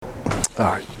All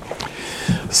right.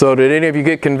 So did any of you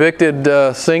get convicted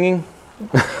singing?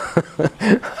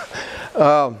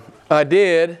 I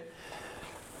did.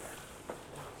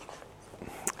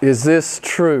 Is this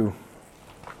true?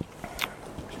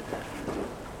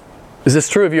 Is this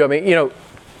true of you? I mean,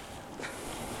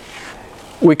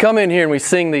 we come in here and we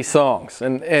sing these songs.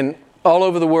 And all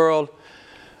over the world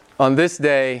on this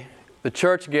day, the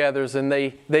church gathers and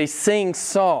they sing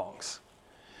songs.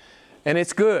 And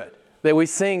it's good that we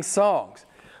sing songs.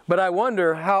 But I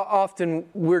wonder how often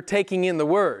we're taking in the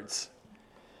words.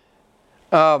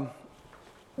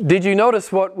 Did you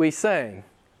notice what we sang?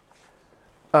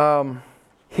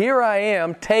 Here I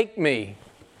am, take me.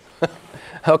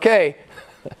 Okay.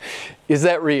 Is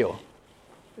that real?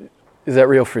 Is that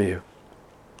real for you?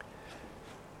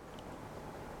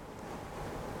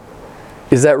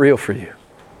 Is that real for you?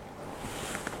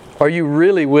 Are you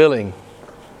really willing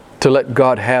to let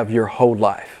God have your whole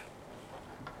life?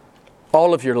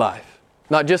 All of your life.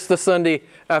 Not just the Sunday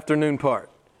afternoon part,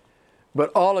 but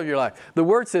all of your life. The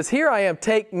Word says, here I am,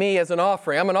 take me as an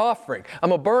offering. I'm an offering.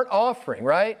 I'm a burnt offering,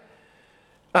 right?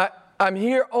 I'm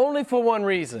here only for one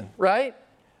reason, right?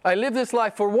 I live this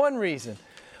life for one reason.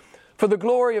 For the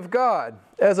glory of God,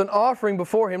 as an offering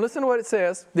before Him. Listen to what it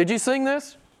says. Did you sing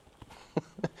this?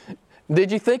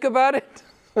 Did you think about it?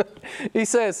 He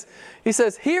says,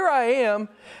 here I am,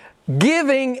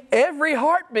 giving every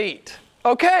heartbeat.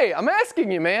 Okay, I'm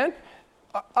asking you, man.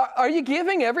 Are you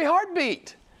giving every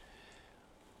heartbeat?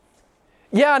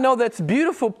 Yeah, I know that's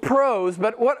beautiful prose,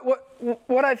 but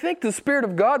what I think the Spirit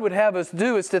of God would have us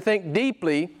do is to think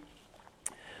deeply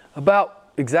about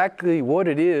exactly what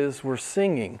it is we're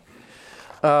singing.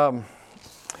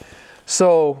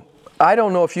 So, I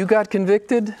don't know if you got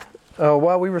convicted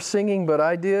while we were singing, but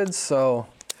I did, so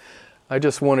I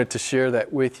just wanted to share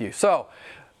that with you. So,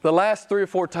 the last 3 or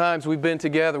 4 times we've been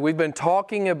together, we've been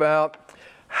talking about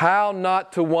how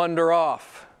not to wander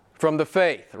off from the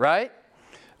faith, right?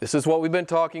 This is what we've been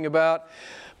talking about.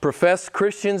 Professed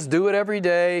Christians do it every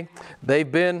day.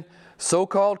 They've been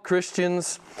so-called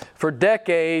Christians for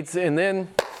decades, and then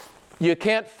you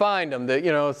can't find them.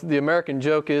 The American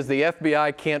joke is the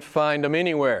FBI can't find them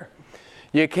anywhere.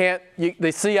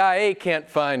 The CIA can't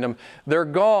find them. They're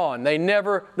gone. They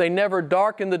never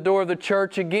darken the door of the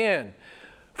church again.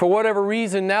 For whatever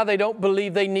reason, now they don't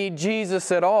believe they need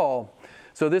Jesus at all.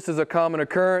 So this is a common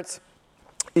occurrence.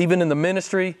 Even in the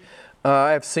ministry,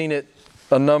 I've seen it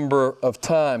a number of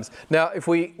times. Now, if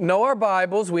we know our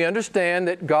Bibles, we understand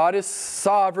that God is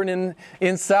sovereign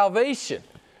in salvation.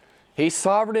 He's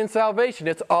sovereign in salvation.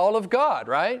 It's all of God,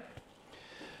 right?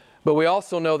 But we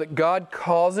also know that God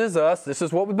causes us, this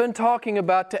is what we've been talking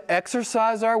about, to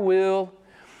exercise our will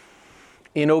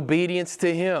in obedience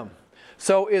to Him.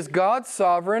 So is God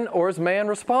sovereign or is man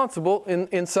responsible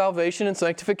in salvation and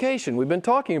sanctification? We've been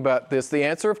talking about this. The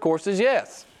answer, of course, is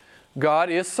yes. God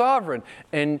is sovereign,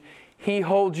 and He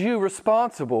holds you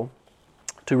responsible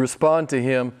to respond to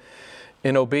Him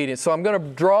in obedience. So I'm going to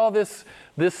draw this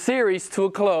series to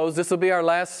a close. This will be our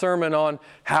last sermon on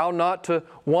how not to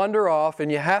wander off,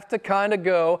 and you have to kind of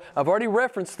go. I've already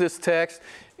referenced this text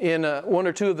in 1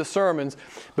 or 2 of the sermons,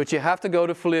 but you have to go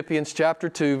to Philippians chapter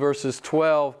 2, verses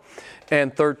 12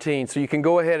 and 13. So you can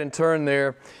go ahead and turn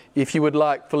there if you would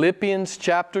like. Philippians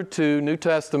chapter 2, New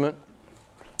Testament,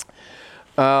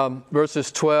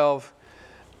 verses 12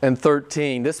 and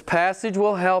 13. This passage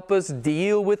will help us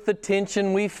deal with the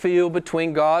tension we feel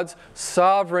between God's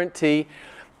sovereignty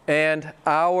and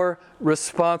our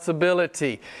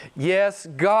responsibility. Yes,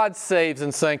 God saves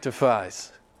and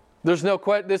sanctifies. There's no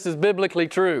question. This is biblically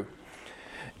true.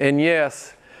 And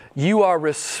yes, you are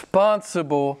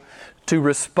responsible to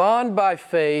respond by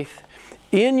faith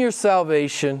in your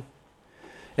salvation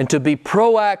and to be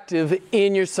proactive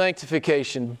in your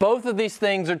sanctification. Both of these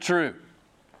things are true.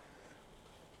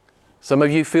 Some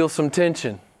of you feel some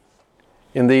tension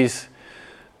in these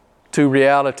 2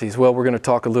 realities. Well, we're going to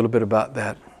talk a little bit about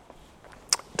that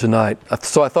tonight.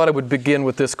 So I thought I would begin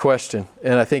with this question,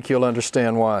 and I think you'll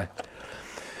understand why.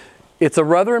 It's a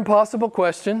rather impossible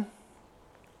question,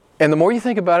 and the more you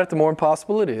think about it, the more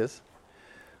impossible it is.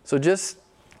 So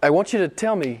I want you to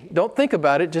tell me, don't think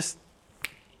about it, just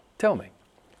tell me.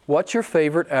 What's your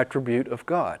favorite attribute of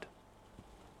God?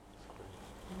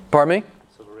 Pardon me?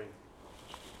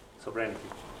 Sovereignty.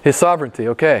 His sovereignty,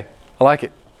 okay. I like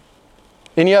it.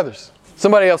 Any others?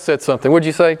 Somebody else said something. What did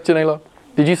you say, Janela?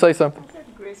 Did you say something? I said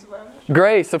grace.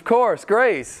 Grace, of course,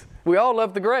 grace. We all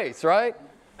love the grace, right?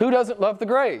 Who doesn't love the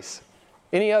grace?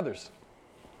 Any others?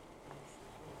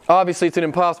 Obviously, it's an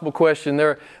impossible question.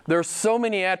 There are so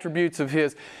many attributes of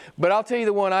His. But I'll tell you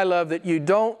the one I love that you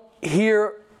don't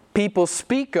hear people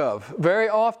speak of very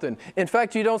often. In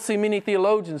fact, you don't see many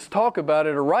theologians talk about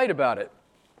it or write about it.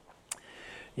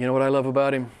 You know what I love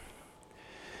about him?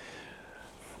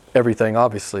 Everything,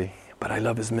 obviously, but I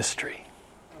love his mystery.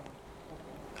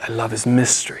 I love his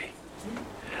mystery.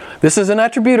 This is an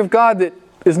attribute of God that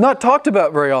is not talked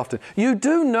about very often. You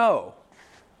do know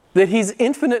that He's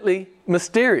infinitely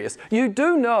mysterious. You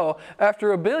do know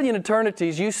after a billion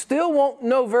eternities, you still won't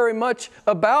know very much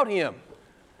about Him.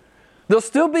 There'll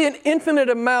still be an infinite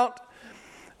amount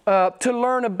to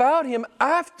learn about Him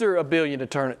after a billion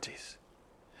eternities.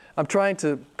 I'm trying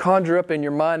to conjure up in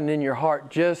your mind and in your heart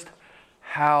just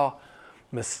how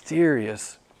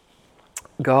mysterious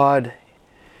God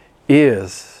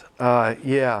is. I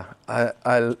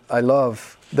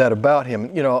love that about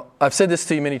Him. You know, I've said this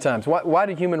to you many times. Why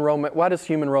does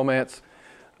human romance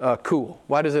cool?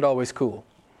 Why does it always cool?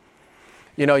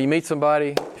 You know, you meet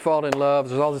somebody, you fall in love,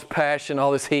 there's all this passion,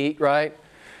 all this heat, right?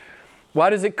 Why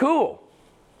does it cool?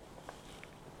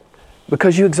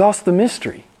 Because you exhaust the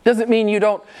mystery. Doesn't mean you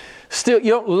don't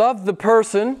love the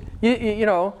person. You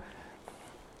know,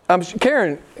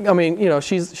 Karen. I mean, you know,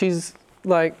 she's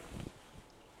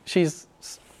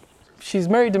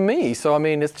married to me, so I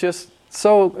mean, it's just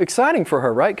so exciting for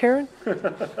her, right, Karen?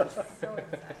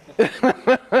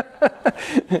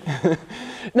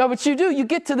 No, but you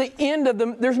get to the end of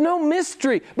them. There's no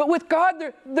mystery. But with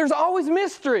God, there's always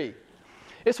mystery.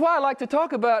 It's why I like to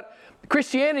talk about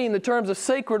Christianity in the terms of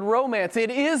sacred romance. It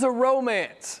is a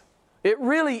romance. It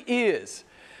really is.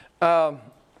 God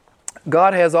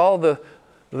has all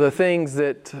the things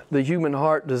that the human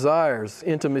heart desires: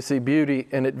 intimacy, beauty,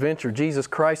 and adventure. Jesus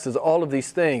Christ is all of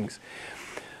these things.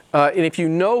 And if you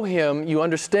know Him, you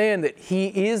understand that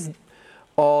He is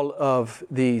all of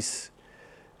these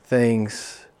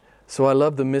things. So I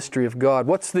love the mystery of God.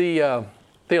 What's the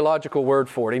theological word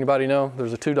for it? Anybody know?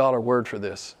 There's a $2 word for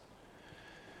this.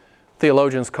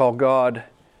 Theologians call God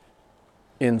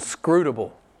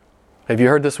inscrutable. Have you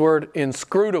heard this word?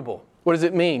 Inscrutable. What does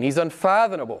it mean? He's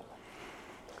unfathomable.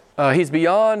 He's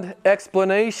beyond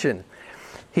explanation.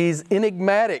 He's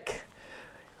enigmatic.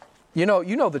 You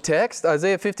know the text,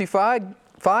 Isaiah 55,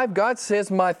 God says,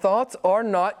 "My thoughts are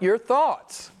not your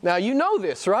thoughts." Now you know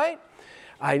this, right?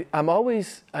 I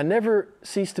never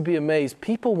cease to be amazed.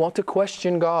 People want to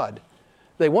question God.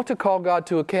 They want to call God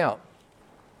to account.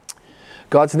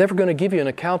 God's never going to give you an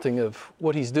accounting of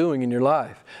what He's doing in your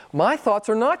life. My thoughts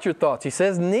are not your thoughts. He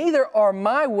says, "Neither are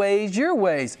my ways your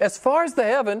ways. As far as the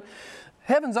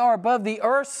heavens are above the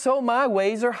earth, so my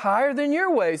ways are higher than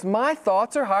your ways. My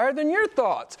thoughts are higher than your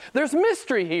thoughts." There's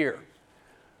mystery here.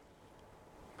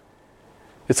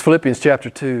 It's Philippians chapter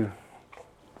 2,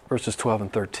 verses 12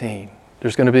 and 13.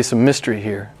 There's going to be some mystery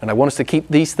here, and I want us to keep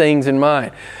these things in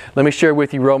mind. Let me share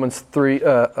with you Romans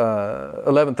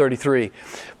 11:33.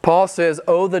 Paul says,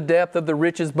 "Oh, the depth of the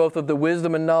riches, both of the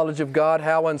wisdom and knowledge of God!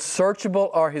 How unsearchable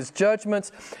are His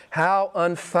judgments! How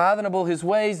unfathomable His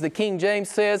ways!" The King James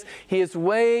says, "His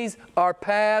ways are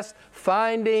past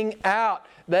finding out."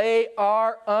 They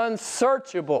are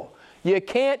unsearchable. You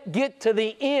can't get to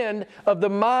the end of the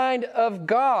mind of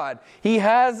God. He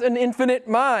has an infinite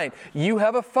mind. You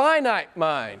have a finite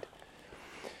mind.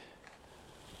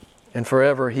 And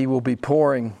forever He will be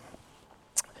pouring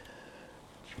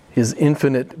His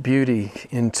infinite beauty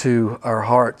into our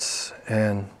hearts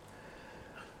and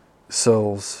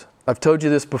souls. I've told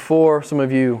you this before. Some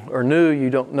of you are new.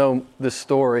 You don't know this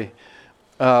story.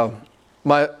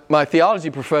 My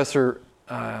theology professor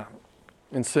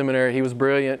in seminary, he was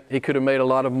brilliant. He could have made a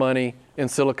lot of money in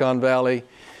Silicon Valley,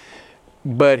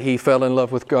 but he fell in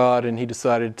love with God and he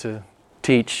decided to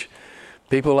teach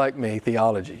people like me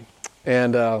theology.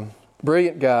 And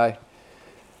brilliant guy.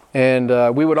 And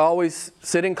we would always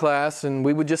sit in class, and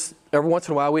we would just, every once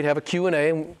in a while, we'd have a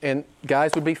Q&A, and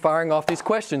guys would be firing off these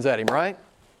questions at him, right?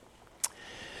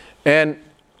 And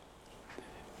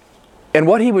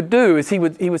what he would do is he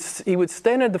would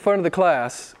stand at the front of the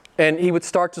class, and he would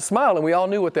start to smile, and we all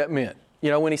knew what that meant. You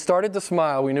know, when he started to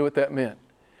smile, we knew what that meant.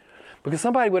 Because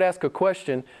somebody would ask a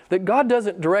question that God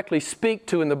doesn't directly speak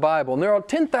to in the Bible. And there are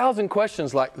 10,000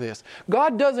 questions like this.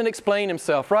 God doesn't explain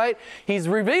Himself, right? He's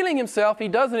revealing Himself. He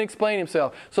doesn't explain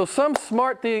Himself. So some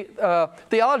smart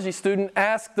theology student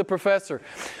asked the professor,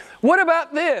 "What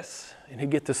about this?" And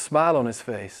he'd get this smile on his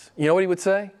face. You know what he would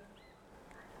say?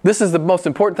 This is the most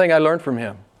important thing I learned from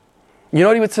him. You know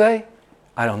what he would say?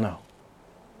 "I don't know."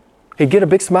 He'd get a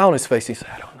big smile on his face. He'd say,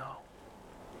 "I don't know."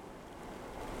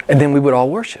 And then we would all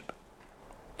worship.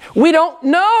 We don't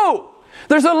know.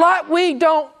 There's a lot we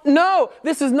don't know.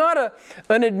 This is not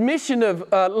an admission of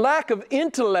lack of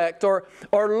intellect or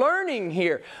learning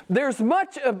here. There's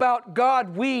much about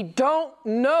God we don't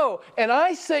know. And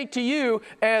I say to you,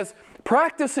 as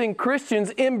practicing Christians,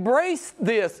 embrace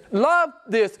this, love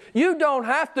this. You don't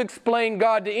have to explain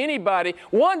God to anybody.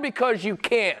 One, because you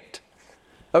can't.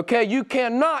 Okay, you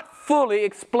cannot fully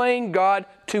explain God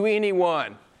to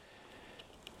anyone.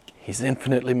 He's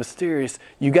infinitely mysterious.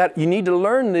 You need to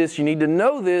learn this, you need to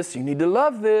know this, you need to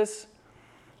love this.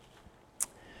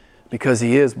 Because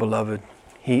He is, beloved.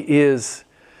 He is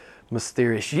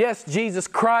mysterious. Yes, Jesus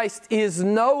Christ is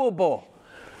knowable.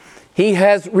 He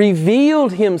has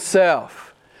revealed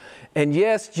Himself. And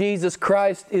yes, Jesus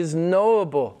Christ is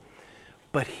knowable.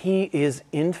 But He is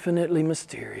infinitely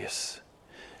mysterious.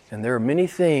 And there are many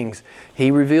things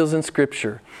He reveals in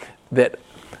Scripture that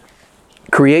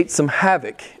create some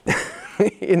havoc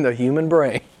in the human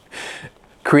brain,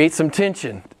 create some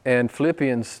tension. And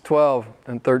Philippians 12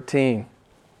 and 13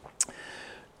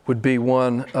 would be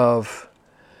one of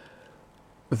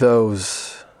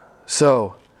those.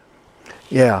 So,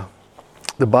 yeah,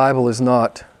 the Bible is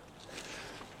not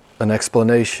an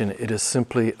explanation. It is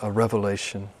simply a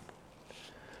revelation.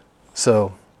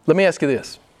 So, let me ask you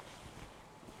this.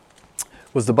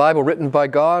 Was the Bible written by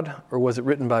God or was it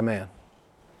written by man?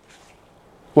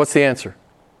 What's the answer?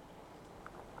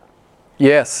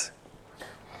 Yes.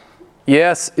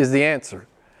 Yes is the answer.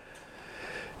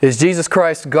 Is Jesus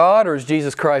Christ God or is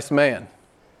Jesus Christ man?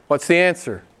 What's the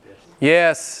answer?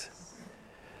 Yes.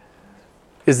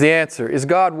 Is the answer. Is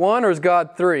God one or is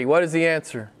God three? What is the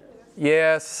answer?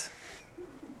 Yes.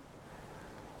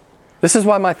 This is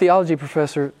why my theology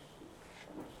professor,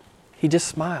 he just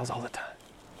smiles all the time.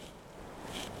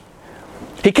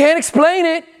 He can't explain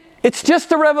it. It's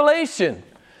just a revelation.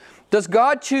 Does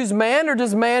God choose man or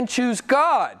does man choose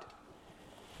God?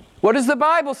 What does the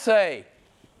Bible say?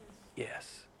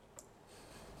 Yes.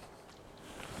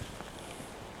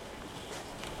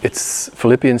 It's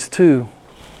Philippians 2,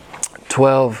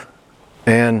 12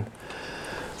 and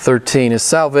 13. Is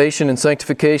salvation and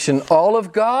sanctification all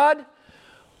of God?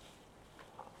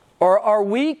 Or are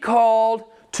we called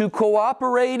to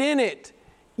cooperate in it?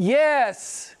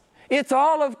 Yes. It's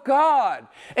all of God.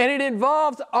 And it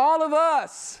involves all of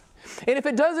us. And if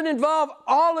it doesn't involve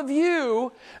all of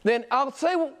you, then I'll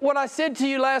say what I said to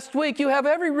you last week. You have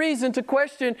every reason to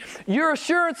question your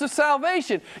assurance of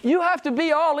salvation. You have to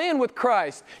be all in with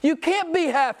Christ. You can't be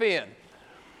half in.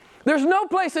 There's no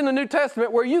place in the New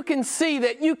Testament where you can see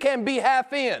that you can be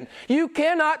half in. You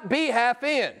cannot be half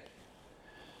in.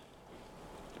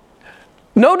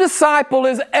 No disciple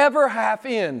is ever half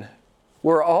in.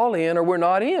 We're all in or we're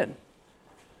not in.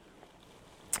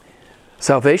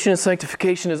 Salvation and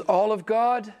sanctification is all of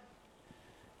God,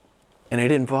 and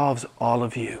it involves all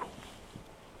of you.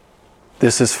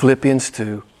 This is Philippians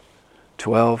 2,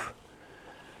 12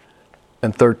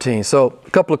 and 13. So, a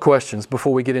couple of questions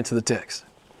before we get into the text.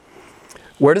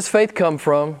 Where does faith come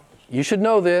from? You should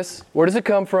know this. Where does it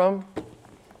come from?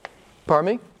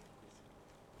 Pardon me?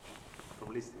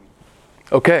 From listening.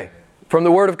 Okay, from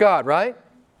the Word of God, right?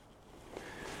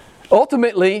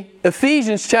 Ultimately,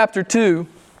 Ephesians chapter 2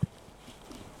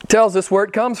 tells us where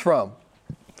it comes from.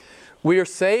 We are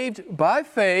saved by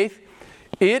faith.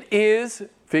 It is,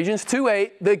 Ephesians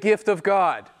 2:8, the gift of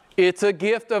God. It's a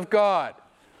gift of God.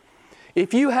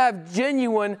 If you have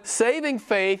genuine saving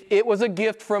faith, it was a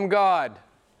gift from God.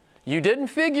 You didn't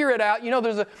figure it out. You know,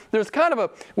 there's kind of a,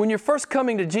 when you're first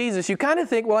coming to Jesus, you kind of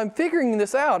think, well, I'm figuring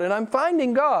this out and I'm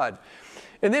finding God.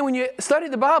 And then when you study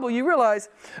the Bible, you realize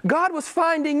God was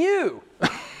finding you.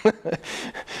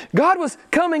 God was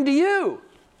coming to you.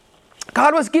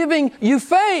 God was giving you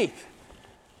faith.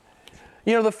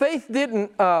 You know, the faith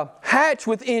didn't hatch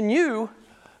within you.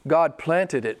 God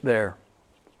planted it there.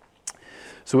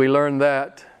 So we learned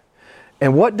that.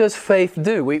 And what does faith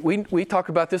do? We talk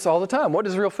about this all the time. What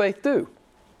does real faith do?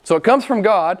 So it comes from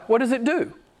God. What does it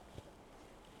do?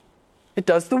 It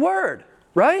does the Word,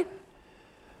 right?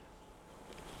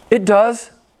 It does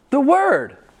the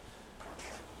Word.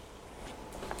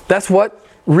 That's what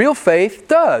real faith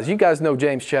does. You guys know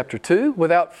James chapter 2.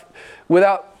 Without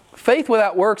faith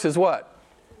without works is what?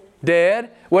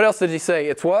 Dead. What else does he say?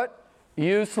 It's what?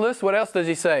 Useless. What else does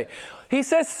he say? He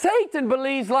says Satan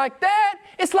believes like that.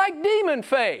 It's like demon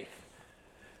faith.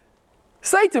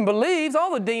 Satan believes.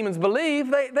 All the demons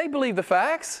believe. They believe the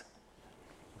facts.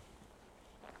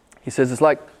 He says it's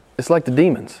like the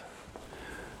demons.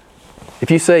 If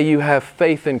you say you have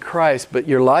faith in Christ, but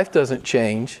your life doesn't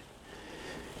change,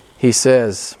 he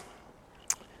says,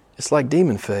 it's like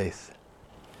demon faith.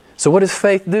 So what does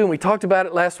faith do? And we talked about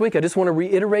it last week. I just want to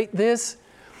reiterate this.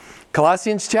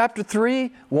 Colossians chapter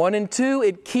 3, 1 and 2,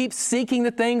 it keeps seeking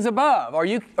the things above. Are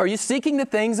you seeking the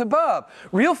things above?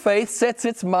 Real faith sets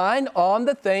its mind on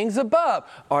the things above.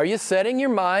 Are you setting your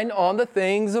mind on the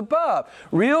things above?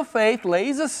 Real faith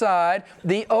lays aside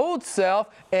the old self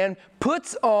and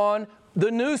puts on the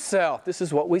new self. This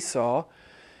is what we saw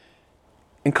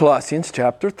in Colossians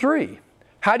chapter 3.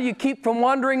 How do you keep from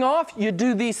wandering off? You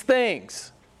do these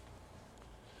things.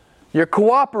 You're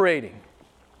cooperating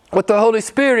with the Holy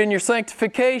Spirit in your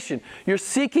sanctification. You're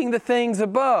seeking the things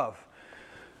above.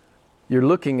 You're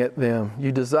looking at them.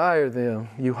 You desire them.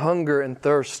 You hunger and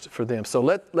thirst for them. So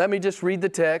let me just read the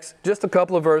text, just a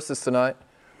couple of verses tonight.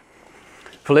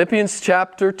 Philippians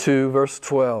chapter 2, verse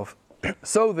 12.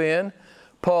 So then,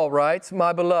 Paul writes,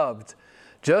 my beloved,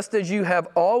 just as you have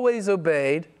always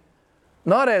obeyed,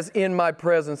 not as in my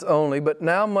presence only, but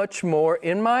now much more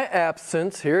in my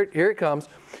absence, here it comes,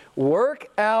 work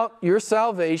out your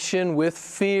salvation with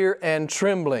fear and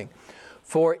trembling.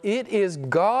 For it is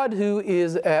God who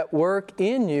is at work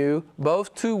in you,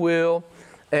 both to will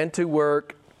and to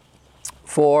work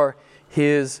for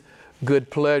His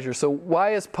good pleasure. So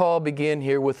why does Paul begin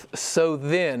here with so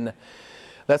then?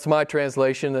 That's my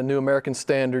translation, the New American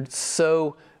Standard.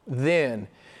 So then.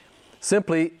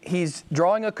 Simply, he's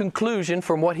drawing a conclusion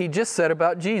from what he just said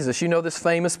about Jesus. You know this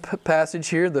famous passage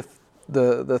here, the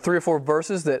 3 or 4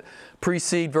 verses that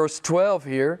precede verse 12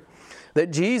 here,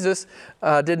 that Jesus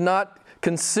did not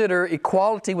consider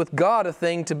equality with God a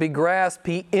thing to be grasped.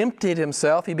 He emptied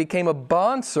Himself. He became a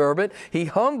bondservant. He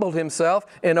humbled Himself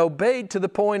and obeyed to the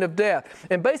point of death.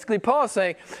 And basically, Paul is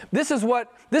saying, this is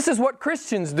what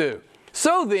Christians do.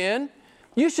 So then,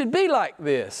 you should be like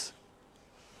this.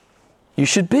 You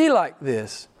should be like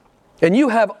this. And you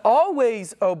have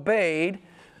always obeyed,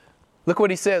 look what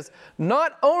he says,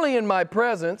 not only in my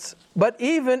presence, but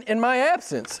even in my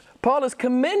absence. Paul is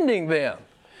commending them.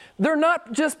 They're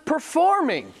not just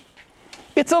performing.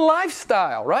 It's a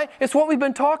lifestyle, right? It's what we've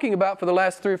been talking about for the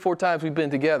last 3 or 4 times we've been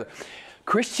together.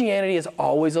 Christianity is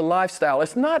always a lifestyle.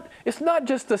 It's not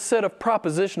just a set of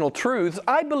propositional truths.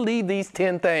 I believe these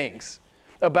 10 things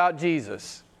about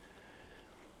Jesus.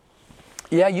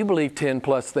 Yeah, you believe 10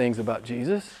 plus things about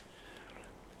Jesus.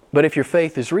 But if your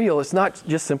faith is real, it's not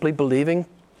just simply believing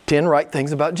 10 right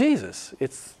things about Jesus.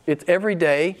 It's every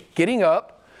day getting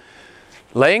up,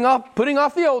 putting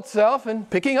off the old self and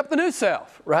picking up the new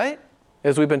self, right?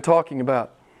 As we've been talking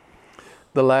about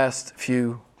the last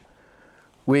few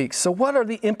weeks. So what are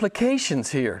the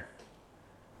implications here?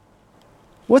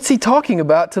 What's he talking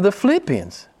about to the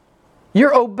Philippians?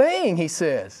 You're obeying, he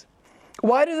says.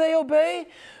 Why do they obey?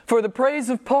 For the praise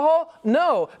of Paul?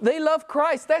 No, they love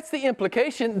Christ. That's the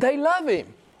implication. They love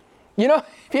Him. You know,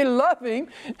 if you love Him,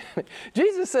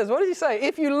 Jesus says, what does He say?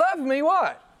 If you love me,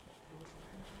 what?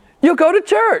 You'll go to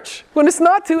church when it's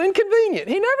not too inconvenient.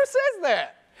 He never says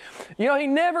that. You know, He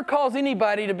never calls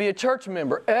anybody to be a church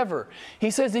member, ever. He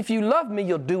says, if you love me,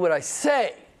 you'll do what I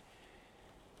say.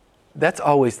 That's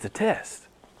always the test.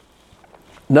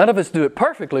 None of us do it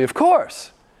perfectly, of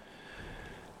course.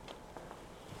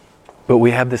 But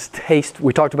we have this taste.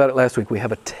 We talked about it last week. We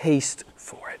have a taste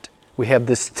for it. We have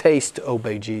this taste to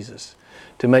obey Jesus,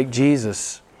 to make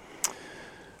Jesus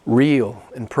real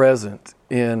and present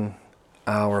in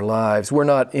our lives. We're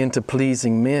not into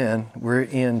pleasing men. We're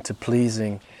into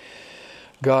pleasing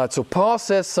God. So Paul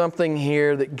says something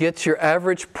here that gets your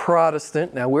average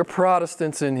Protestant, now we're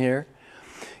Protestants in here,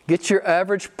 gets your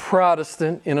average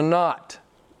Protestant in a knot.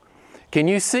 Can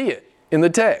you see it in the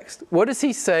text? What does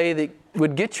he say that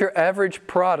would get your average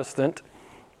Protestant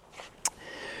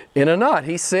in a knot?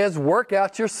 He says, work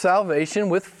out your salvation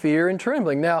with fear and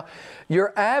trembling. Now,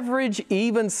 your average,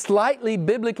 even slightly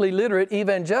biblically literate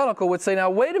evangelical would say, now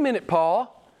wait a minute,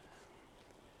 Paul.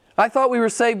 I thought we were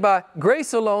saved by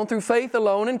grace alone, through faith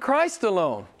alone, in Christ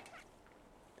alone.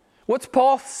 What's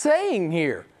Paul saying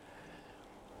here?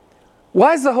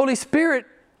 Why is the Holy Spirit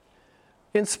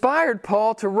inspired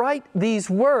Paul to write these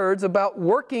words about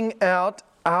working out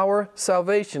our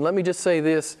salvation? Let me just say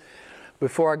this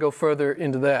before I go further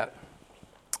into that.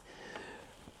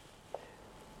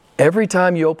 Every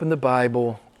time you open the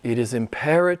Bible, it is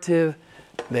imperative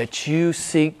that you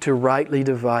seek to rightly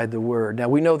divide the Word. Now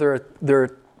we know there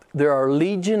are a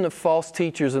legion of false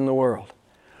teachers in the world.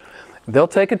 They'll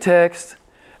take a text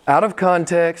out of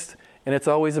context, and it's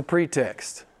always a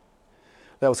pretext.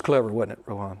 That was clever, wasn't it,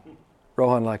 Rohan?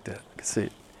 Rohan liked that. I could see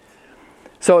it.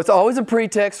 So it's always a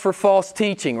pretext for false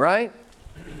teaching, right?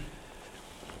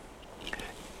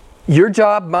 Your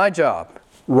job, my job,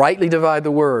 rightly divide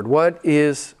the Word. What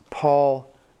is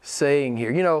Paul saying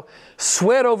here? You know,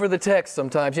 sweat over the text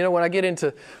sometimes. You know, when I get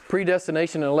into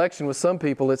predestination and election with some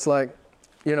people, it's like,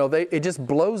 It just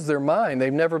blows their mind.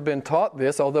 They've never been taught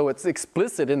this, although it's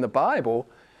explicit in the Bible.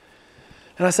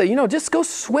 And I say, just go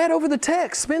sweat over the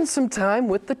text. Spend some time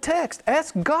with the text.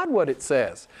 Ask God what it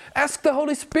says. Ask the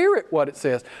Holy Spirit what it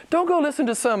says. Don't go listen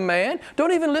to some man.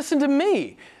 Don't even listen to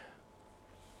me.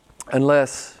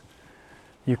 Unless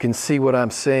you can see what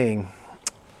I'm saying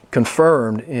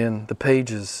confirmed in the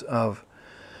pages of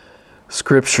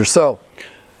Scripture. So,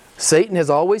 Satan has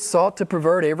always sought to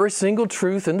pervert every single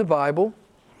truth in the Bible.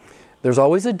 There's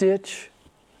always a ditch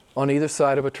on either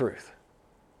side of a truth.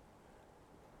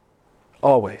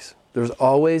 Always. There's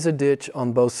always a ditch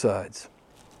on both sides.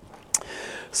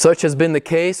 Such has been the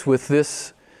case with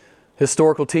this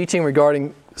historical teaching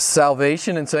regarding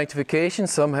salvation and sanctification.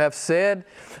 Some have said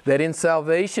that in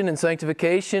salvation and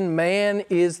sanctification, man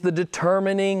is the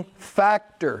determining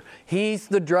factor. He's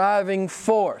the driving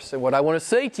force. And what I want to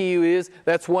say to you is,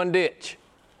 that's one ditch.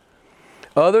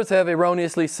 Others have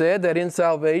erroneously said that in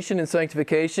salvation and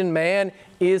sanctification, man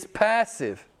is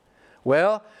passive.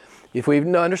 Well, if we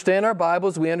understand our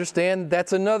Bibles, we understand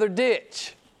that's another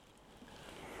ditch.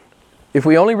 If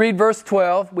we only read verse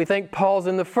 12, we think Paul's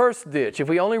in the first ditch. If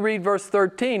we only read verse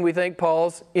 13, we think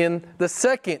Paul's in the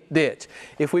second ditch.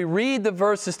 If we read the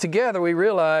verses together, we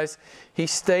realize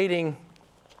he's stating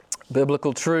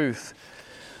biblical truth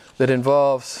that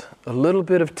involves a little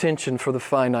bit of tension for the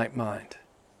finite mind.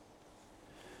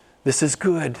 This is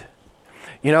good.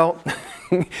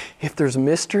 If there's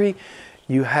mystery,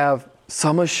 you have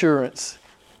some assurance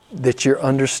that you're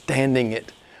understanding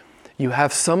it. You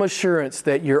have some assurance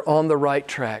that you're on the right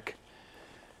track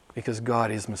because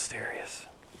God is mysterious.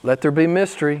 Let there be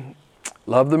mystery.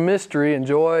 Love the mystery.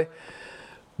 Enjoy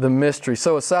the mystery.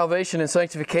 So is salvation and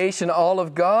sanctification all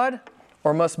of God,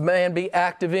 or must man be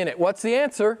active in it? What's the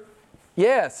answer?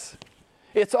 Yes.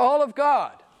 It's all of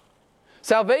God.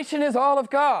 Salvation is all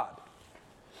of God.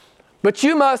 But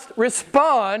you must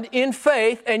respond in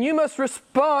faith, and you must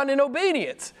respond in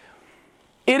obedience.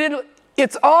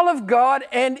 It's all of God,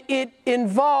 and it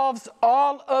involves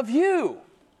all of you.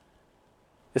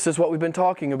 This is what we've been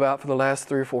talking about for the last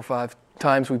 3 or 4 or 5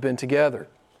 times we've been together.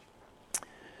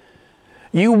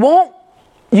 You will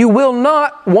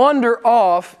not wander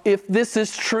off if this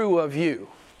is true of you.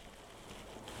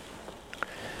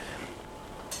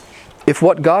 If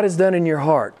what God has done in your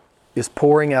heart is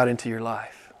pouring out into your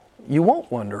life, you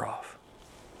won't wander off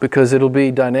because it'll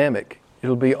be dynamic.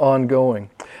 It'll be ongoing.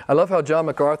 I love how John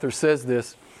MacArthur says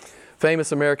this,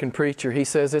 famous American preacher. He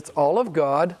says, it's all of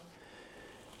God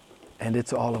and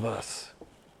it's all of us.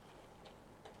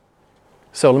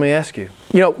 So let me ask you.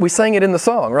 We sang it in the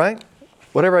song, right?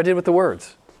 Whatever I did with the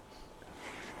words.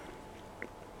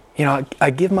 I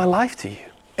give my life to you.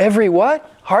 Every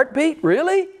what? Heartbeat?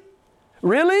 Really?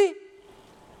 Really?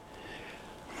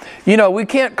 We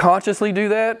can't consciously do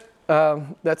that.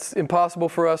 That's impossible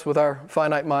for us with our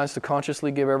finite minds to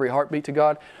consciously give every heartbeat to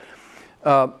God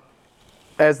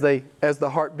as the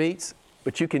heart beats.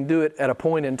 But you can do it at a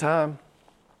point in time.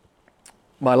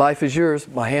 My life is yours.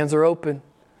 My hands are open.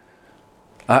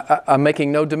 I'm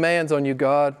making no demands on you,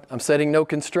 God. I'm setting no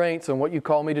constraints on what you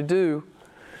call me to do.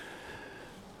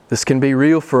 This can be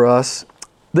real for us.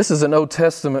 This is an Old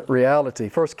Testament reality.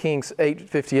 1 Kings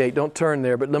 8:58. Don't turn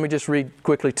there, but let me just read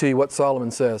quickly to you what Solomon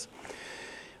says.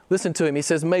 Listen to him. He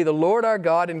says, "May the Lord our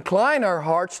God incline our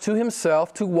hearts to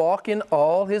Himself to walk in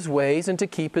all His ways and to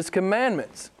keep His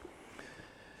commandments."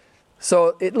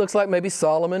 So it looks like maybe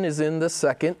Solomon is in the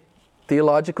second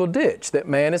theological ditch, that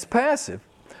man is passive.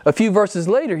 A few verses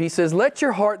later, he says, "Let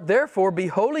your heart therefore be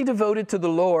wholly devoted to the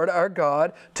Lord our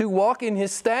God, to walk in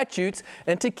His statutes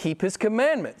and to keep His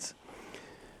commandments."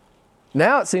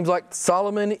 Now it seems like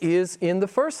Solomon is in the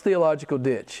first theological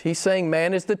ditch. He's saying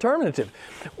man is determinative.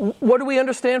 What do we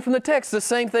understand from the text? The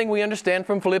same thing we understand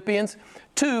from Philippians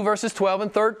 2 verses 12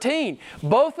 and 13.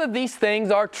 Both of these things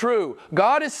are true.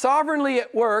 God is sovereignly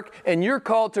at work and you're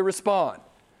called to respond.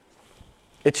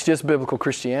 It's just biblical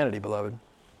Christianity, beloved.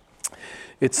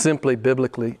 It's simply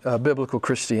biblical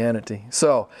Christianity.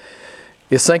 So,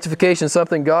 is sanctification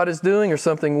something God is doing or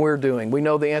something we're doing? We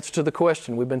know the answer to the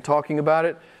question. We've been talking about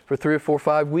it for 3 or 4 or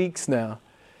 5 weeks now.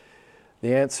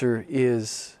 The answer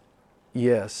is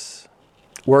yes.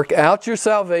 Work out your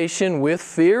salvation with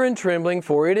fear and trembling,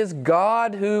 for it is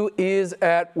God who is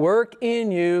at work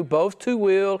in you, both to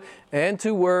will and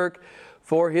to work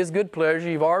for His good pleasure.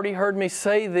 You've already heard me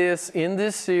say this in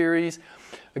this series.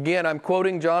 Again, I'm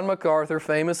quoting John MacArthur,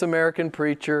 famous American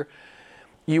preacher.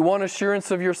 You want assurance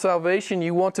of your salvation?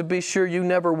 You want to be sure you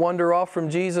never wander off from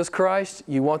Jesus Christ?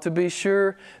 You want to be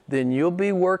sure? Then you'll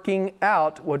be working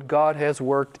out what God has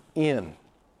worked in.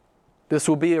 This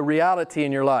will be a reality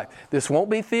in your life. This won't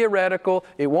be theoretical.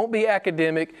 It won't be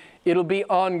academic. It'll be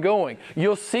ongoing.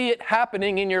 You'll see it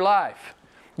happening in your life.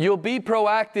 You'll be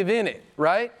proactive in it,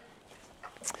 right?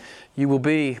 You will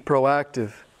be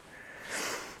proactive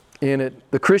in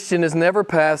it. The Christian is never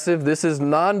passive. This is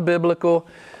non-biblical,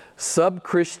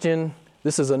 sub-Christian.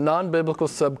 This is a non-biblical,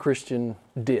 sub-Christian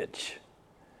ditch.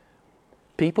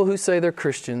 People who say they're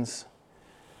Christians,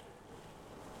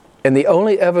 and the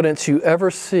only evidence you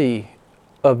ever see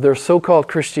of their so-called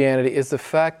Christianity is the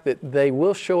fact that they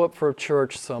will show up for a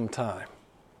church sometime.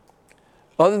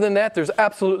 Other than that, there's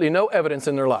absolutely no evidence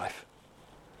in their life.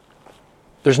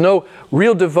 There's no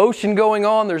real devotion going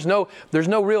on. There's no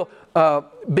real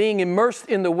being immersed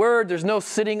in the Word. There's no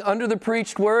sitting under the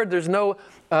preached Word. There's no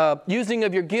using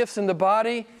of your gifts in the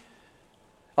body.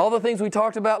 All the things we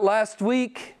talked about last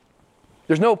week.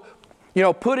 There's no,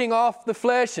 putting off the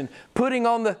flesh and putting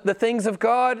on the things of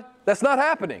God. That's not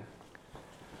happening.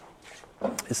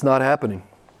 It's not happening.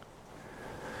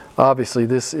 Obviously,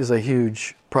 this is a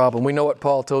huge problem. We know what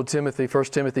Paul told Timothy, 1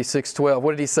 Timothy 6:12.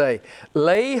 What did he say?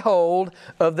 Lay hold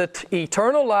of the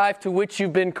eternal life to which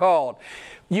you've been called.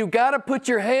 You've got to put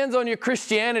your hands on your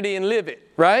Christianity and live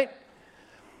it, right?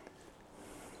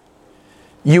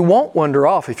 You won't wander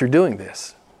off if you're doing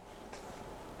this.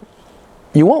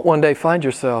 You won't one day find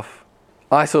yourself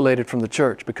isolated from the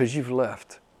church because you've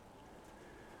left.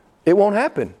 It won't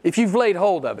happen if you've laid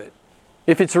hold of it,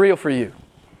 if it's real for you.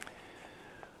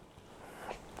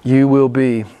 You will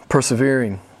be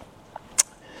persevering.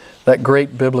 That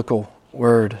great biblical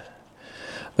word.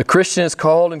 The Christian is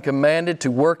called and commanded to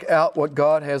work out what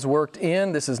God has worked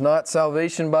in. This is not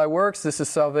salvation by works. This is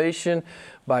salvation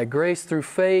by grace through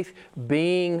faith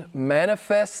being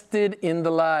manifested in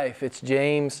the life. It's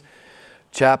James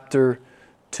chapter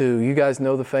 2. You guys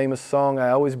know the famous song.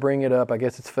 I always bring it up. I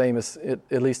guess it's famous,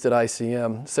 at least at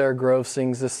ICM. Sarah Grove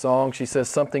sings this song. She says,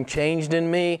 something changed in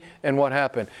me, and what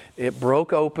happened? It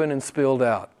broke open and spilled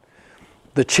out.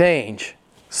 The change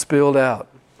spilled out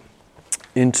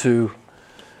into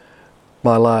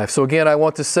my life. So again, I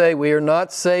want to say we are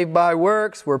not saved by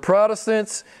works. We're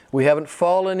Protestants. We haven't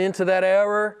fallen into that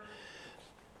error.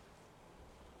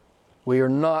 We are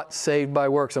not saved by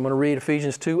works. I'm going to read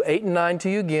Ephesians 2:8-9 to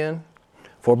you again.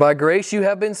 For by grace you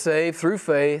have been saved through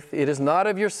faith. It is not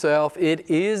of yourself. It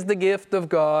is the gift of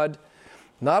God,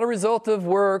 not a result of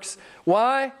works.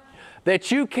 Why? That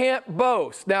you can't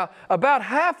boast. Now, about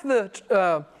half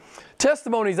the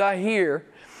testimonies I hear,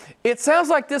 it sounds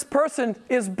like this person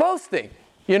is boasting,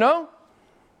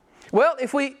 Well,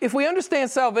 if we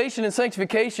understand salvation and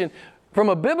sanctification from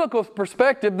a biblical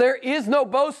perspective, there is no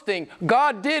boasting.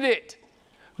 God did it.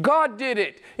 God did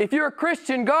it. If you're a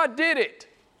Christian, God did it.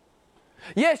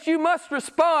 Yes, you must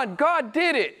respond. God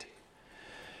did it.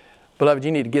 Beloved,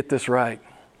 you need to get this right.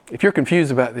 If you're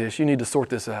confused about this, you need to sort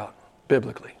this out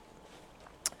biblically.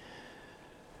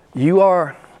 You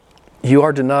are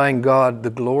denying God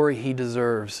the glory He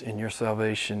deserves in your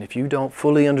salvation if you don't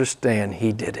fully understand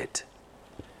He did it.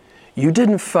 You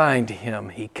didn't find Him.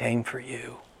 He came for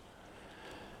you.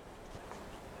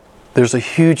 There's a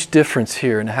huge difference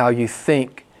here in how you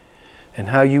think and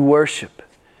how you worship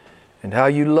and how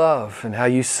you love and how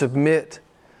you submit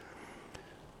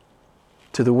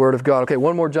to the Word of God. Okay,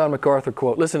 one more John MacArthur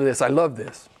quote. Listen to this. I love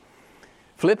this.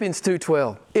 Philippians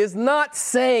 2:12 is not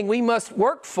saying we must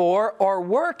work for or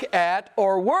work at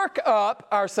or work up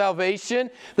our salvation.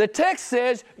 The text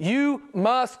says you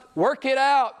must work it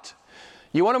out.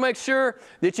 You want to make sure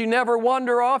that you never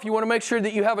wander off. You want to make sure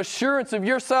that you have assurance of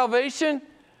your salvation.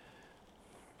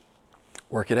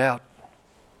 Work it out.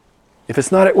 If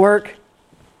it's not at work,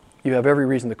 you have every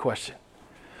reason to question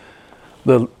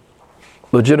the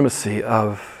legitimacy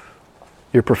of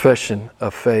your profession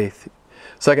of faith.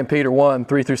 2 Peter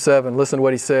 1:3-7, listen to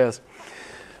what he says.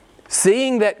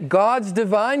 Seeing that God's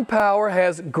divine power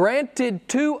has granted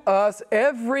to us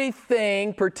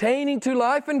everything pertaining to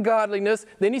life and godliness,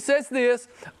 then he says this,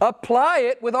 apply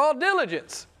it with all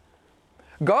diligence.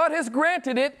 God has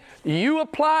granted it, you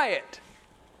apply it.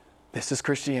 This is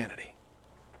Christianity.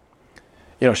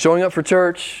 Showing up for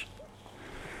church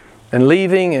and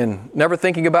leaving and never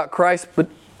thinking about Christ, but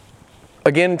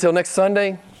again until next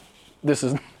Sunday, this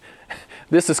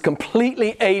is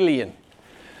completely alien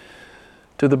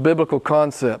to the biblical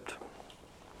concept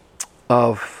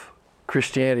of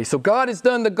Christianity. So God has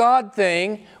done the God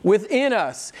thing within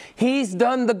us. He's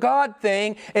done the God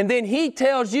thing, and then He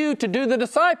tells you to do the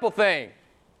disciple thing.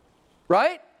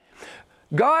 Right?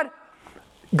 God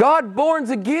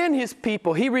borns again His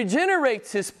people. He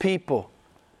regenerates His people.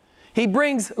 He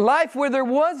brings life where there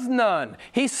was none.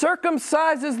 He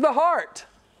circumcises the heart.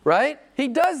 Right? He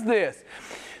does this.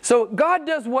 So God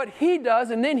does what He does,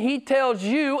 and then He tells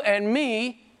you and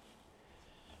me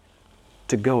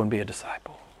to go and be a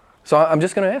disciple. So I'm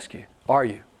just going to ask you, are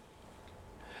you?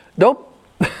 Don't.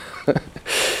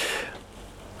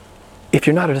 If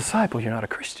you're not a disciple, you're not a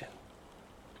Christian.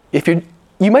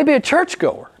 You may be a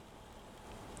churchgoer.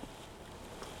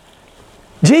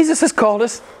 Jesus has called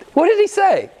us. What did He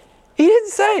say? He didn't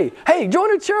say, hey,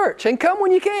 join a church and come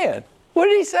when you can. What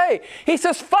did He say? He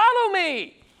says, follow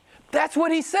me. That's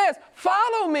what He says.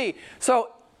 Follow me.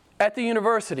 So at the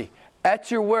university, at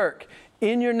your work,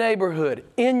 in your neighborhood,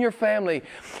 in your family,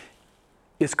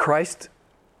 is Christ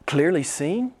clearly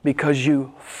seen because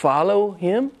you follow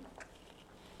Him?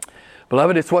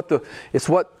 Beloved, it's what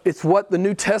the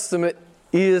New Testament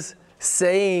is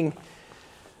saying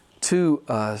to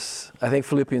us. I think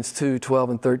Philippians 2:12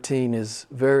 and 13 is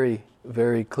very,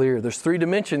 very clear. There's 3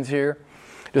 dimensions here.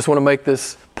 Just want to make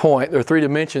this point. There are 3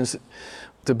 dimensions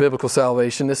to biblical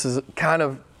salvation. This is kind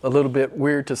of a little bit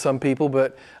weird to some people,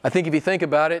 but I think if you think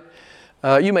about it,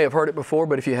 you may have heard it before,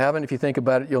 but if you haven't, if you think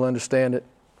about it, you'll understand it.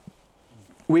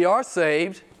 We are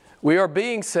saved. We are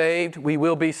being saved. We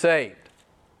will be saved.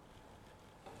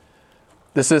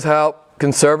 This is how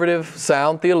conservative,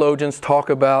 sound theologians talk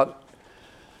about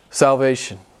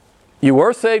salvation. You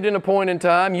were saved in a point in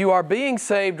time. You are being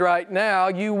saved right now.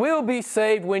 You will be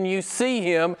saved when you see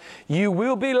Him. You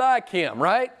will be like Him,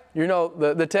 right? You know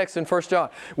the text in 1 John.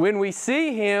 When we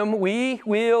see Him, we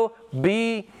will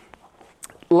be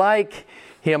like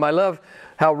Him. I love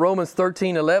how Romans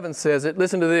 13:11 says it.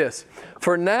 Listen to this.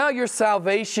 For now your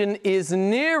salvation is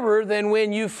nearer than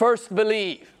when you first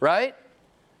believe, right?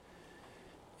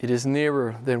 It is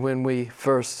nearer than when we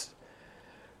first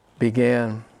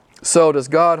began. So does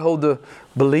God hold the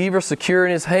believer secure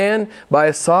in His hand by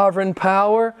His sovereign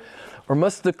power? Or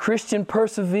must the Christian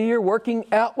persevere working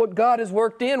out what God has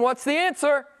worked in? What's the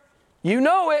answer? You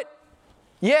know it.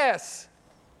 Yes.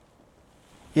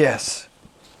 Yes.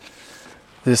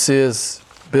 This is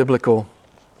biblical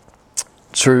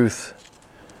truth.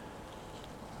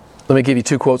 Let me give you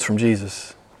 2 quotes from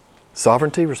Jesus.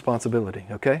 Sovereignty, responsibility,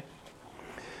 okay?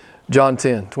 John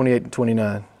 10:28 and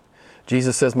 29.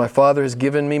 Jesus says, my Father has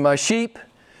given me my sheep.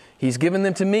 He's given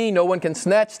them to me. No one can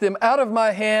snatch them out of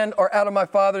my hand or out of my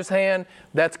Father's hand.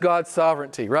 That's God's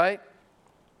sovereignty, right?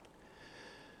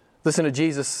 Listen to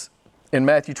Jesus in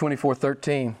Matthew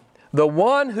 24:13. The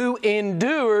one who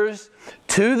endures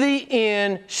to the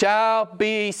end shall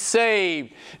be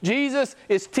saved. Jesus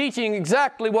is teaching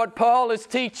exactly what Paul is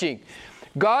teaching.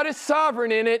 God is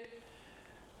sovereign in it,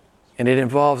 and it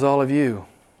involves all of you.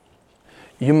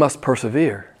 You must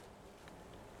persevere.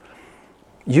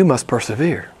 You must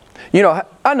persevere. You know,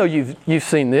 I know you've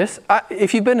seen this.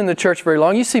 If you've been in the church very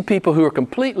long, you see people who are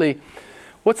completely,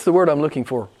 what's the word I'm looking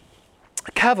for?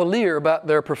 Cavalier about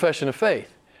their profession of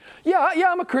faith. Yeah,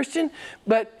 I'm a Christian,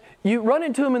 but you run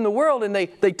into them in the world and they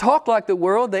talk like the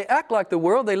world, they act like the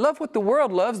world, they love what the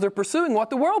world loves, they're pursuing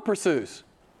what the world pursues.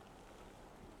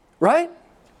 Right?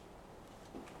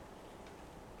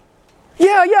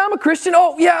 Yeah, I'm a Christian.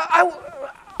 Oh, yeah,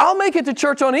 I'll make it to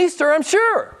church on Easter, I'm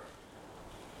sure.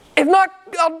 If not,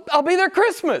 I'll be there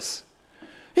Christmas.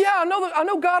 Yeah, I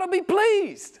know God will be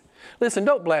pleased. Listen,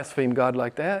 don't blaspheme God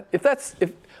like that.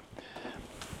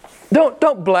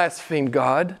 Don't blaspheme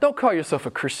God. Don't call yourself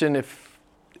a Christian if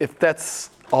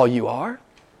that's all you are.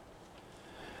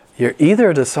 You're either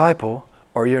a disciple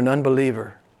or you're an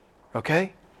unbeliever.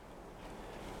 Okay?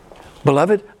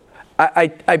 Beloved,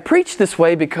 I preach this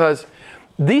way because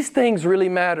these things really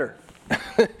matter.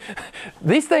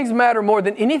 These things matter more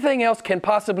than anything else can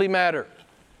possibly matter.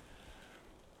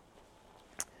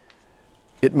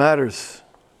 It matters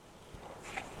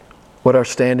what our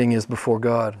standing is before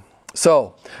God.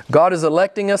 So, God is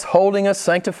electing us, holding us,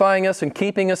 sanctifying us, and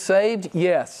keeping us saved?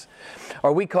 Yes.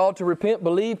 Are we called to repent,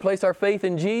 believe, place our faith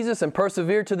in Jesus, and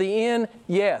persevere to the end?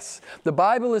 Yes. The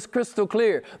Bible is crystal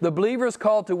clear. The believer is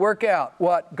called to work out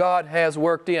what God has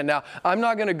worked in. Now, I'm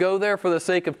not going to go there for the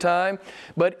sake of time,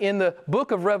 but in the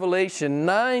book of Revelation,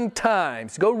 9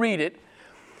 times, go read it,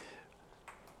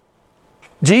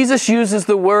 Jesus uses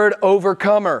the word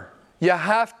overcomer. You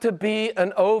have to be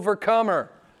an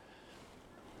overcomer.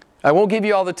 I won't give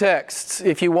you all the texts.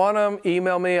 If you want them,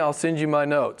 email me. I'll send you my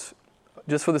notes.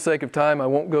 Just for the sake of time, I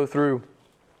won't go through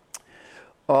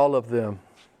all of them.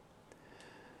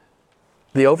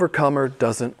 The overcomer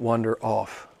doesn't wander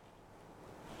off.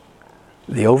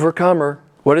 The overcomer,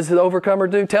 what does the overcomer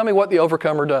do? Tell me what the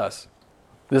overcomer does.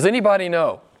 Does anybody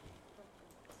know?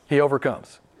 He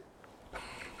overcomes.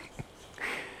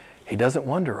 He doesn't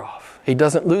wander off. He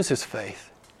doesn't lose his faith.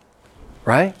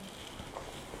 Right?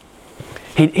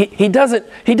 He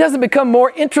doesn't become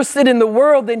more interested in the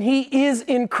world than he is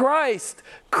in Christ.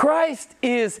 Christ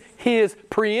is his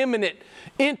preeminent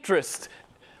interest,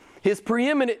 his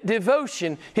preeminent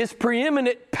devotion, his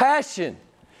preeminent passion.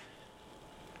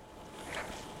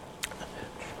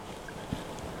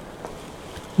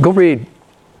 Go read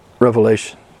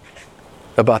Revelation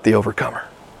about the overcomer.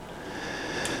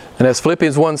 And as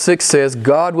Philippians 1:6 says,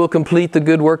 God will complete the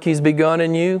good work He's begun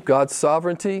in you, God's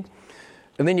sovereignty.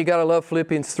 And then you got to love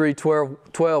Philippians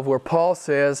 3:12 where Paul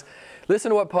says, listen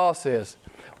to what Paul says,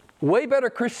 way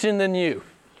better Christian than you.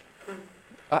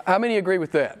 How many agree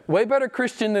with that? Way better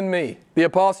Christian than me, the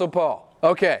Apostle Paul.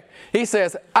 Okay. He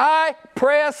says, I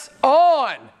press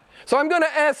on. So I'm going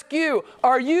to ask you,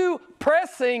 are you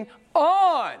pressing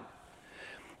on?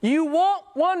 You won't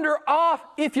wander off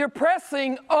if you're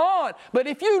pressing on. But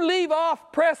if you leave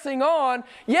off pressing on,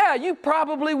 yeah, you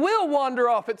probably will wander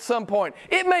off at some point.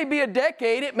 It may be a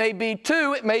decade, it may be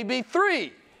 2, it may be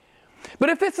 3. But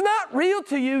if it's not real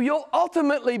to you, you'll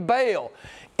ultimately bail.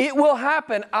 It will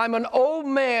happen. I'm an old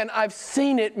man. I've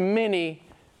seen it many,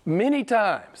 many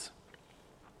times.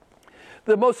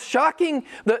 The most shocking,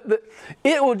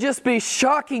 it will just be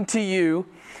shocking to you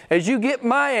as you get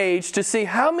my age to see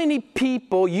how many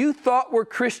people you thought were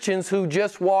Christians who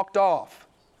just walked off.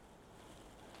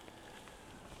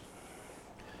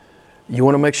 You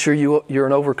want to make sure you're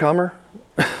an overcomer?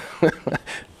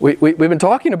 We've been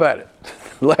talking about it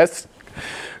the last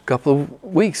couple of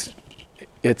weeks.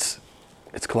 It's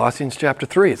Colossians chapter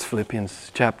 3. It's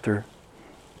Philippians chapter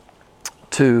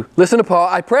 2. Listen to Paul.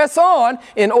 I press on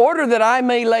in order that I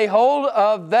may lay hold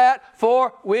of that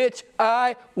for which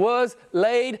I was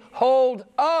laid hold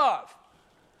of.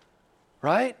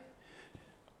 Right?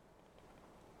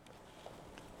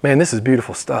 Man, this is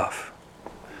beautiful stuff.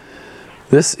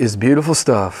 This is beautiful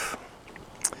stuff.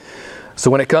 So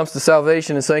when it comes to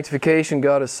salvation and sanctification,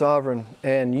 God is sovereign,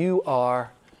 and you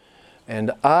are,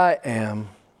 and I am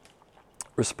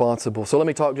responsible. So let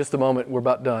me talk just a moment. We're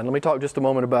about done. Let me talk just a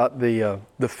moment about the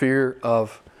fear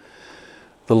of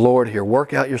the Lord here.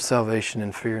 Work out your salvation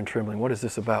in fear and trembling. What is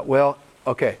this about? Well,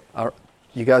 okay.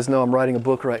 You guys know I'm writing a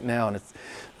book right now, and it's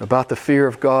about the fear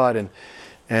of God, and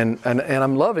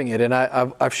I'm loving it. And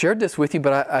I've shared this with you,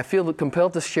 but I feel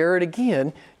compelled to share it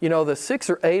again. You know, the 6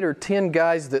 or 8 or 10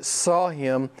 guys that saw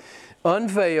Him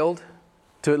unveiled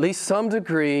to at least some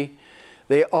degree,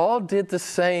 they all did the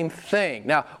same thing.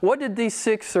 Now, what did these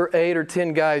 6 or 8 or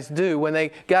 10 guys do when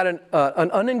they got an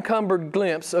unencumbered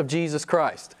glimpse of Jesus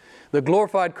Christ, the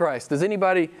glorified Christ? Does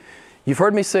anybody, you've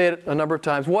heard me say it a number of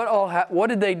times, what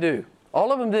did they do?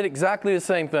 All of them did exactly the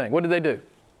same thing. What did they do?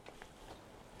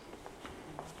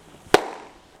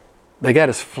 They got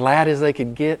as flat as they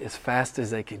could get, as fast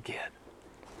as they could get.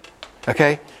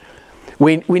 Okay?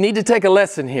 We need to take a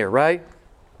lesson here, right?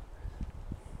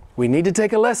 We need to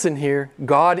take a lesson here.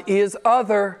 God is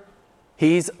other.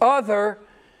 He's other.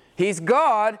 He's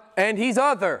God and He's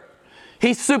other.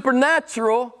 He's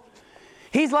supernatural.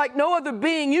 He's like no other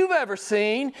being you've ever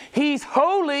seen. He's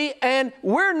holy and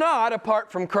we're not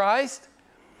apart from Christ.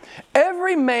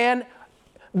 Every man,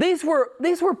 these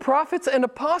were prophets and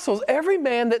apostles. Every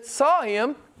man that saw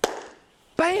Him,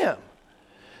 bam!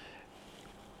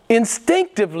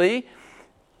 Instinctively,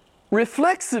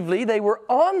 reflexively, they were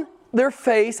on their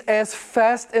face as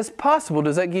fast as possible.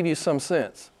 Does that give you some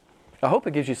sense? I hope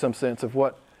it gives you some sense of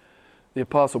what the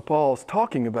Apostle Paul is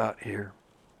talking about here.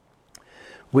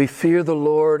 We fear the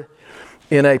Lord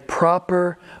in a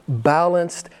proper,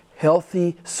 balanced,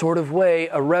 healthy sort of way,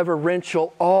 a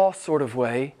reverential awe sort of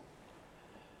way.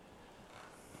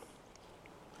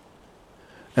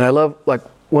 And I love, like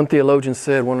one theologian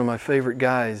said, one of my favorite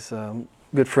guys,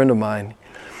 good friend of mine,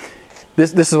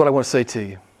 this is what I want to say to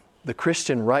you. The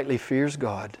Christian rightly fears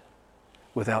God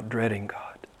without dreading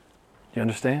God. Do you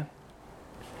understand?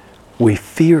 We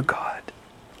fear God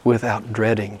without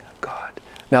dreading God.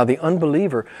 Now the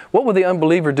unbeliever, what will the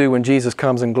unbeliever do when Jesus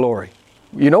comes in glory?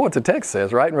 You know what the text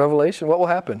says, right? In Revelation, what will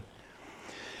happen?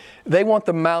 They want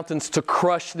the mountains to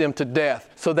crush them to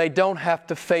death so they don't have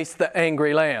to face the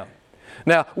angry Lamb.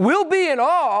 Now, we'll be in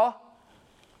awe,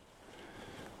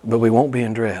 but we won't be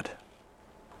in dread.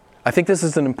 I think this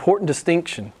is an important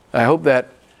distinction. I hope that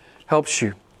helps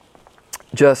you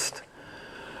just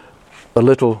a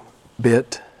little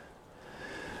bit.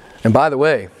 And by the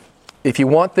way, if you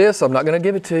want this, I'm not going to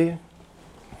give it to you,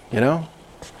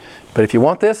 But if you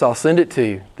want this, I'll send it to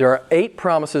you. There are 8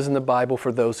 promises in the Bible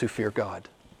for those who fear God.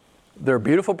 They're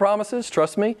beautiful promises,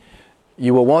 trust me.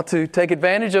 You will want to take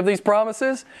advantage of these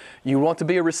promises. You want to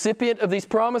be a recipient of these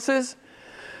promises.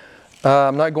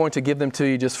 I'm not going to give them to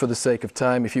you just for the sake of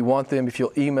time. If you want them, if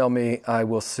you'll email me, I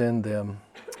will send them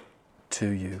to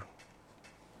you.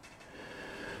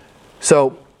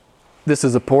 So, this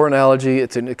is a poor analogy.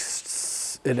 It's an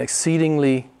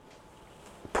exceedingly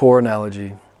poor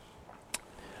analogy.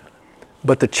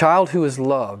 But the child who is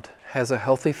loved has a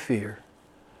healthy fear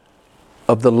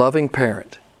of the loving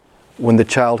parent when the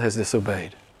child has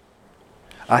disobeyed.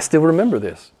 I still remember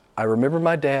this. I remember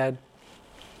my dad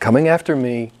coming after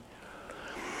me.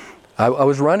 I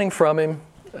was running from him.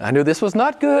 I knew this was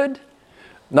not good.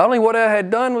 Not only what I had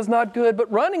done was not good,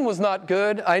 but running was not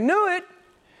good. I knew it.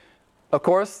 Of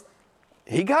course,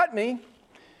 he got me.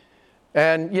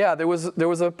 And yeah, there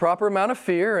was a proper amount of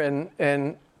fear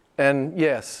and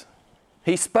yes,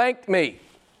 he spanked me.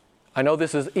 I know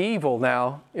this is evil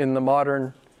now in the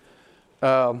modern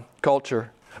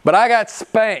culture, but I got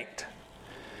spanked.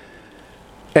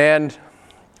 And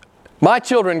my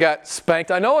children got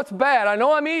spanked. I know it's bad. I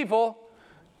know I'm evil.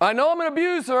 I know I'm an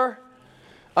abuser.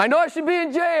 I know I should be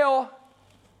in jail.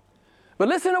 But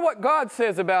listen to what God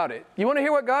says about it. You want to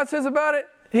hear what God says about it?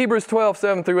 Hebrews 12,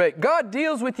 7 through 8. God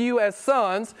deals with you as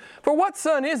sons. For what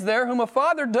son is there whom a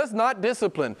father does not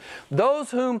discipline?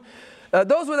 Those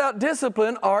without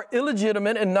discipline are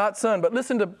illegitimate and not son. But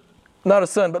listen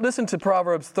to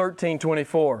Proverbs 13,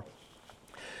 24.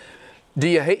 Do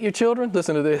you hate your children?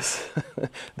 Listen to this.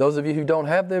 Those of you who don't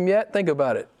have them yet, think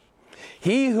about it.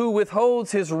 He who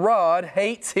withholds his rod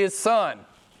hates his son.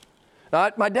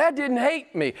 Now, my dad didn't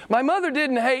hate me. My mother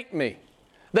didn't hate me.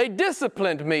 They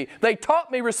disciplined me. They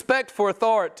taught me respect for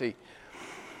authority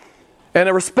and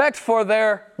a respect for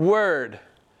their word,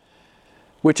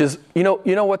 which is, you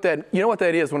know what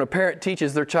that is when a parent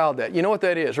teaches their child that. You know what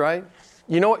that is, right?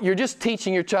 You know what? You're just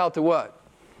teaching your child to what?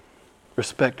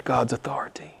 Respect God's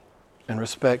authority and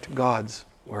respect God's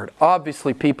word.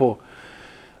 Obviously,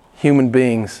 human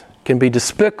beings, can be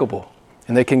despicable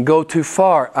and they can go too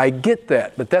far. I get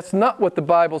that, but that's not what the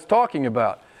Bible's talking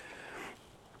about.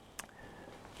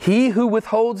 He who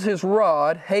withholds his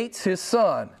rod hates his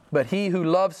son, but he who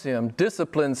loves him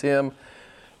disciplines him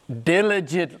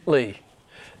diligently.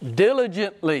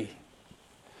 Diligently.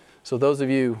 So those of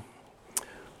you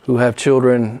who have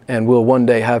children and will one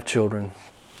day have children,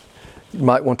 you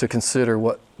might want to consider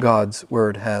what God's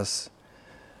word has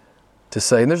to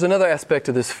say. And there's another aspect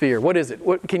to this fear. What is it?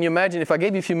 What can you imagine? If I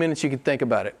gave you a few minutes, you could think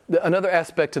about it. Another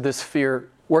aspect to this fear,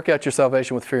 work out your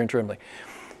salvation with fear and trembling.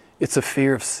 It's a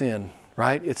fear of sin,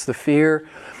 right? It's the fear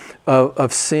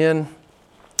of sin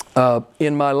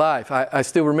in my life. I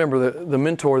still remember the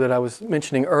mentor that I was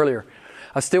mentioning earlier.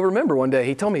 I still remember one day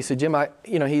he told me, he said, Jim,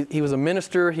 he was a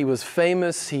minister, he was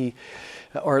famous,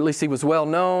 or at least he was well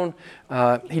known.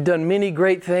 He'd done many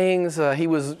great things. He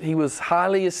was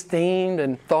highly esteemed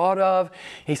and thought of.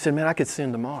 He said, man, I could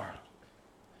sin tomorrow.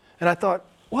 And I thought,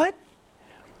 what?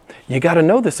 You got to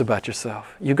know this about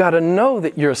yourself. You got to know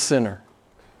that you're a sinner.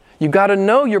 You got to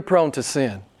know you're prone to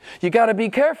sin. You got to be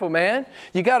careful, man.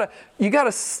 You got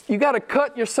to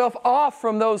cut yourself off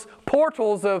from those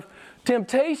portals of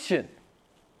temptation.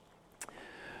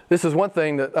 This is one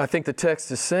thing that I think the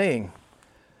text is saying.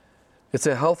 It's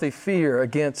a healthy fear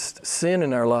against sin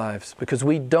in our lives because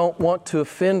we don't want to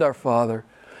offend our Father.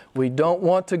 We don't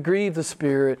want to grieve the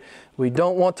Spirit. We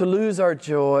don't want to lose our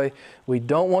joy. We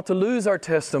don't want to lose our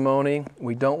testimony.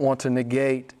 We don't want to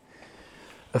negate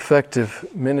effective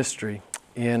ministry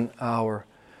in our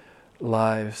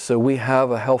lives. So we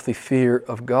have a healthy fear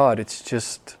of God. It's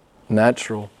just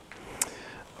natural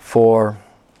for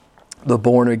the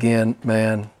born-again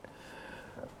man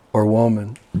or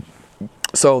woman.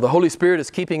 So the Holy Spirit is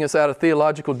keeping us out of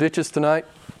theological ditches tonight.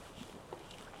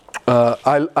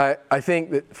 I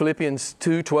think that Philippians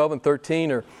 2, 12 and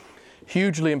 13 are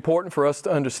hugely important for us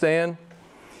to understand.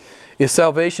 Is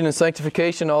salvation and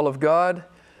sanctification all of God?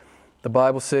 The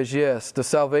Bible says yes. Does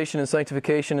salvation and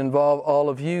sanctification involve all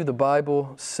of you? The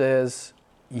Bible says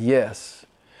yes.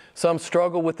 Some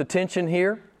struggle with the tension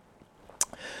here.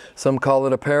 Some call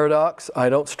it a paradox. I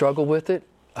don't struggle with it.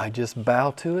 I just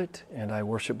bow to it and I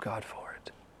worship God for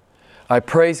it. I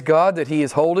praise God that He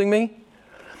is holding me,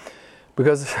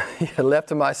 because left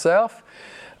to myself,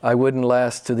 I wouldn't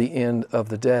last to the end of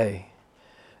the day.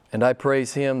 And I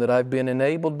praise Him that I've been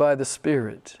enabled by the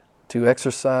Spirit to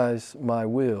exercise my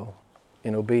will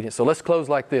in obedience. So let's close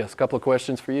like this. A couple of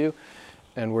questions for you,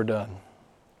 and we're done.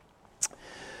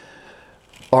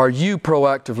 Are you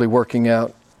proactively working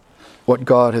out what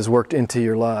God has worked into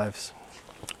your lives?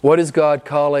 What is God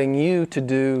calling you to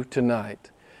do tonight?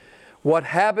 What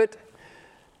habit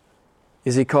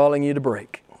is He calling you to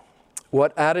break?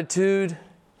 What attitude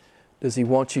does He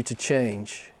want you to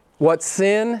change? What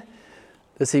sin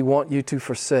does He want you to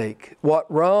forsake?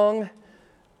 What wrong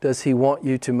does He want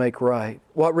you to make right?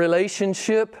 What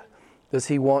relationship does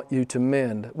he want you to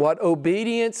mend? What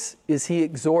obedience is he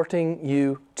exhorting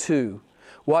you to?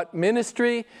 What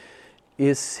ministry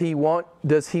does he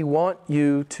want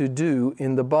you to do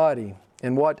in the body?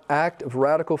 And what act of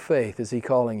radical faith is he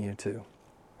calling you to?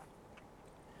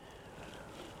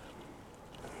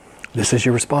 This is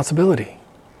your responsibility,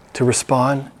 to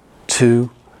respond to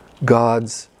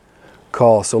God's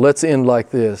call. So let's end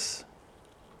like this.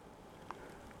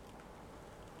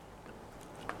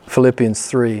 Philippians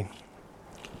 3,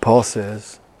 Paul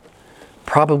says,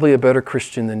 probably a better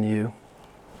Christian than you.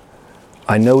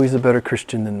 I know he's a better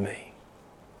Christian than me.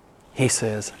 He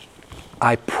says,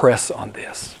 I press on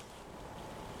this.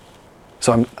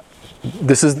 So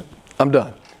I'm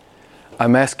done.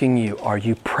 I'm asking you, are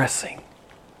you pressing?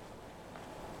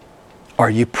 Are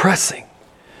you pressing?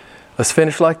 Let's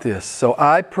finish like this. So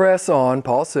I press on,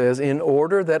 Paul says, in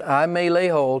order that I may lay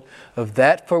hold of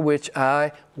that for which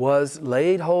I was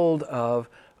laid hold of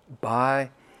by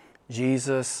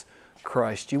Jesus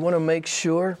Christ. You want to make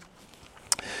sure?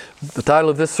 The title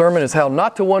of this sermon is How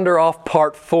Not to Wander Off,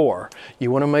 Part 4.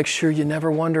 You want to make sure you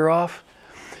never wander off?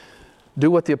 Do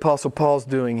what the Apostle Paul's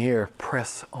doing here.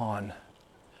 Press on.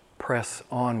 Press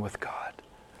on with God.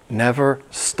 Never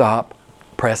stop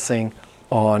pressing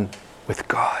on with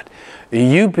God.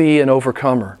 You be an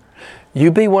overcomer. You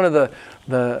be one of the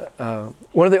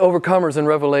overcomers in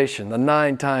Revelation. The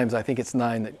 9 times, I think it's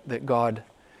 9 that God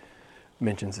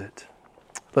mentions it.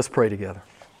 Let's pray together.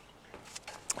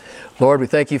 Lord, we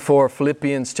thank you for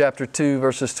Philippians chapter 2,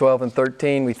 verses 12 and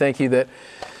 13. We thank you that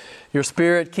your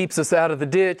Spirit keeps us out of the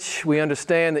ditch. We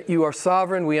understand that you are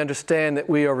sovereign. We understand that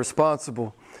we are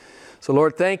responsible. So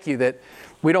Lord, thank you that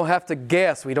we don't have to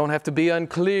guess. We don't have to be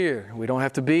unclear. We don't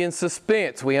have to be in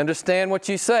suspense. We understand what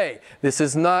you say. This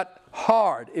is not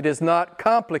hard. It is not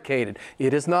complicated.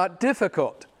 It is not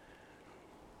difficult.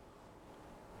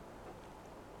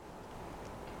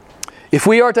 If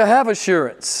we are to have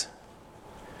assurance,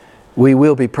 we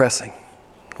will be pressing.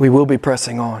 We will be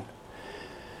pressing on.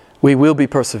 We will be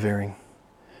persevering.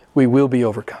 We will be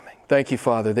overcoming. Thank you,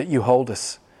 Father, that you hold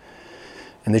us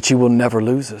and that you will never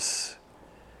lose us.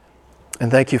 And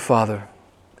thank you, Father,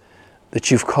 that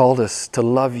you've called us to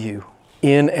love you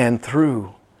in and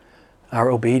through our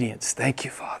obedience. Thank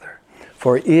you, Father,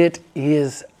 for it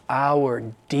is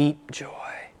our deep joy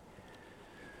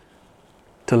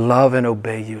to love and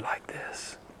obey you like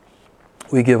this.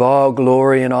 We give all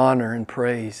glory and honor and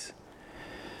praise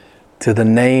to the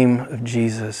name of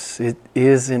Jesus. It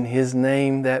is in His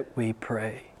name that we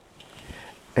pray.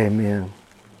 Amen.